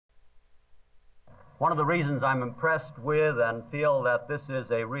One of the reasons I'm impressed with and feel that this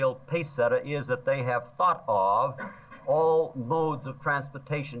is a real pace setter is that they have thought of all modes of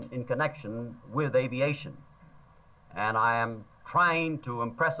transportation in connection with aviation. And I am trying to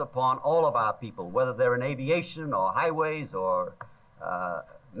impress upon all of our people, whether they're in aviation or highways or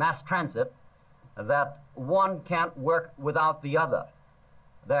mass transit, that one can't work without the other.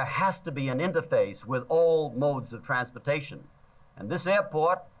 There has to be an interface with all modes of transportation. And this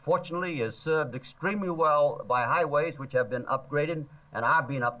airport, fortunately, is served extremely well by highways which have been upgraded and are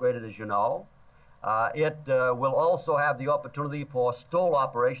being upgraded, as you know. It will also have the opportunity for STOL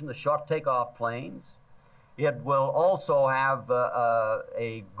operation, the short takeoff planes. It will also have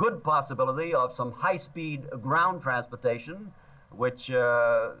a good possibility of some high-speed ground transportation, which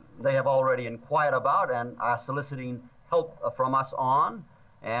they have already inquired about and are soliciting help from us on.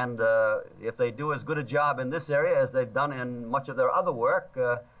 And if they do as good a job in this area as they've done in much of their other work,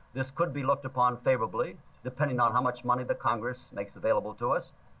 this could be looked upon favorably, depending on how much money the Congress makes available to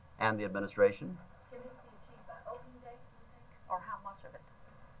us and the administration. Can this be achieved by opening date, do you think, or how much of it?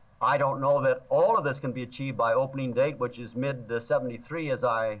 I don't know that all of this can be achieved by opening date, which is mid-73 as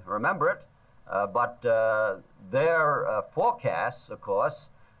I remember it, but their forecasts, of course,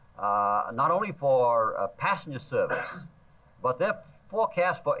 not only for passenger service, but their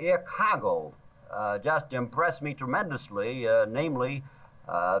forecast for air cargo just impressed me tremendously, namely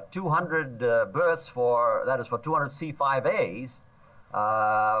 200 berths for, that is for 200 C5As,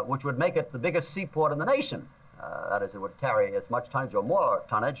 which would make it the biggest seaport in the nation. That is, it would carry as much tonnage or more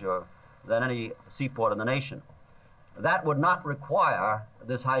tonnage than any seaport in the nation. That would not require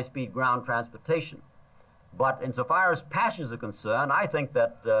this high-speed ground transportation. But insofar as passengers are concerned, I think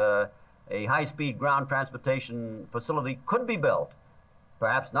that a high-speed ground transportation facility could be built,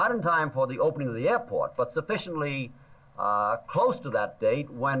 perhaps not in time for the opening of the airport, but sufficiently close to that date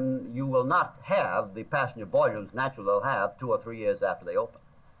when you will not have the passenger volumes naturally they'll have 2 or 3 years after they open.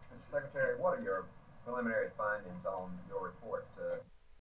 Mr. Secretary, what are your preliminary findings on your report?